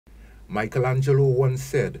Michelangelo once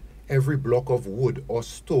said, "Every block of wood or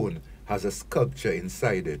stone has a sculpture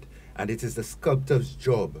inside it, and it is the sculptor's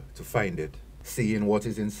job to find it." Seeing what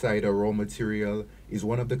is inside a raw material is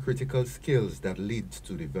one of the critical skills that leads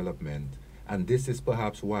to development, and this is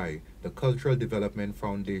perhaps why the Cultural Development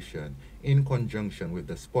Foundation, in conjunction with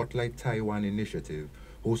the Spotlight Taiwan initiative,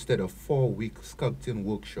 hosted a 4-week sculpting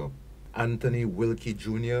workshop. Anthony Wilkie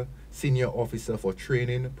Jr., Senior Officer for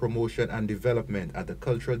Training, Promotion and Development at the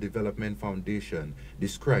Cultural Development Foundation,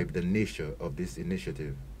 described the nature of this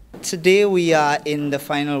initiative. Today we are in the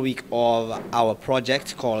final week of our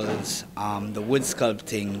project called the Wood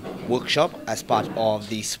Sculpting Workshop as part of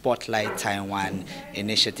the Spotlight Taiwan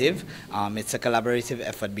initiative. It's a collaborative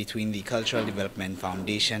effort between the Cultural Development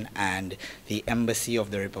Foundation and the Embassy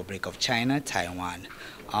of the Republic of China, Taiwan.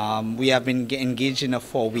 We have been engaged in a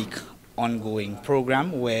 4-week ongoing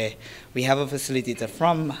program where we have a facilitator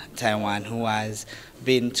from Taiwan who has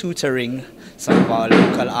been tutoring some of our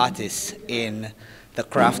local artists in the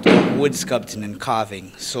craft of wood sculpting and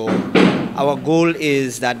carving. So our goal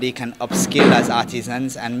is that they can upskill as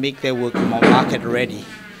artisans and make their work more market ready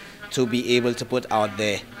to be able to put out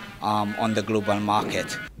there on the global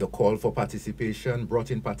market. The call for participation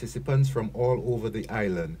brought in participants from all over the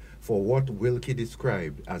island for what Wilkie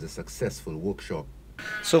described as a successful workshop.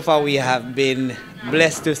 So far we have been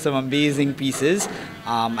blessed with some amazing pieces,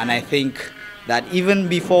 and I think that even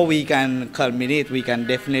before we can culminate, we can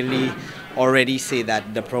definitely already say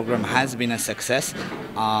that the program has been a success,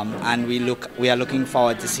 and we are looking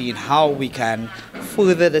forward to seeing how we can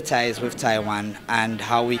further the ties with Taiwan and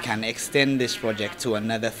how we can extend this project to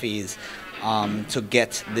another phase to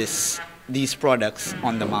get these products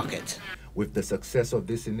on the market. With the success of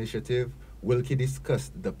this initiative, Wilkie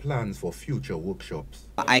discussed the plans for future workshops.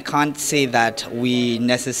 I can't say that we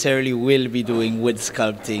necessarily will be doing wood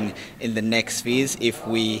sculpting in the next phase if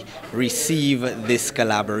we receive this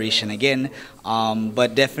collaboration again,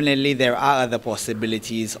 but definitely there are other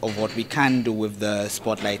possibilities of what we can do with the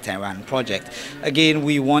Spotlight Taiwan project. Again,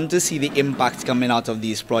 we want to see the impact coming out of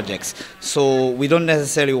these projects, so we don't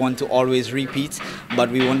necessarily want to always repeat, but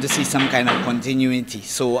we want to see some kind of continuity.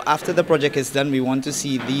 So after the project is done, we want to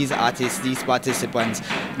see these artists, these participants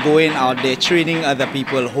going out there, training other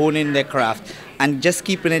people, honing their craft, and just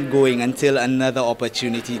keeping it going until another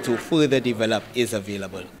opportunity to further develop is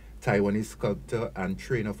available. Taiwanese sculptor and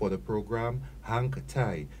trainer for the program, Hank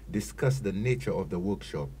Tai, discussed the nature of the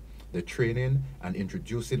workshop, the training, and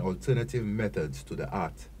introducing alternative methods to the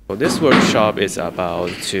art. Well, this workshop is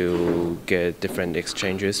about to get different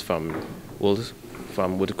exchanges from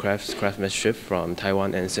woodcrafts, craftsmanship from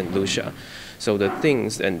Taiwan and St. Lucia. So the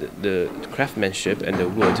things and the craftsmanship and the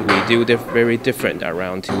wood, we do very different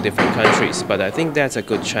around 2 different countries. But I think that's a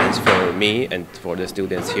good chance for me and for the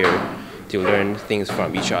students here to learn things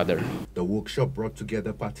from each other. The workshop brought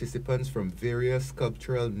together participants from various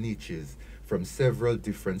sculptural niches from several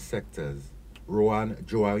different sectors. Rohan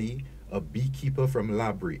Joai, a beekeeper from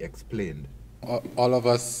Labri, explained. All of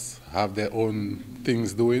us have their own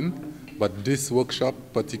things doing, but this workshop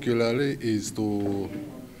particularly is to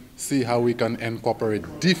see how we can incorporate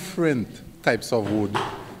different types of wood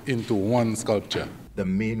into one sculpture. The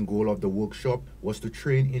main goal of the workshop was to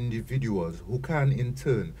train individuals who can in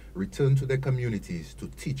turn return to their communities to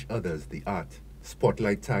teach others the art.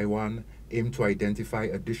 Spotlight Taiwan aimed to identify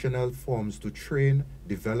additional forms to train,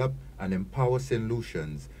 develop, and empower St.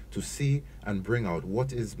 Lucians to see and bring out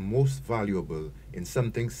what is most valuable in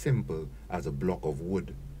something simple as a block of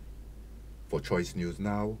wood. For Choice News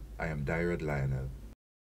Now, I am Dyrad Lionel.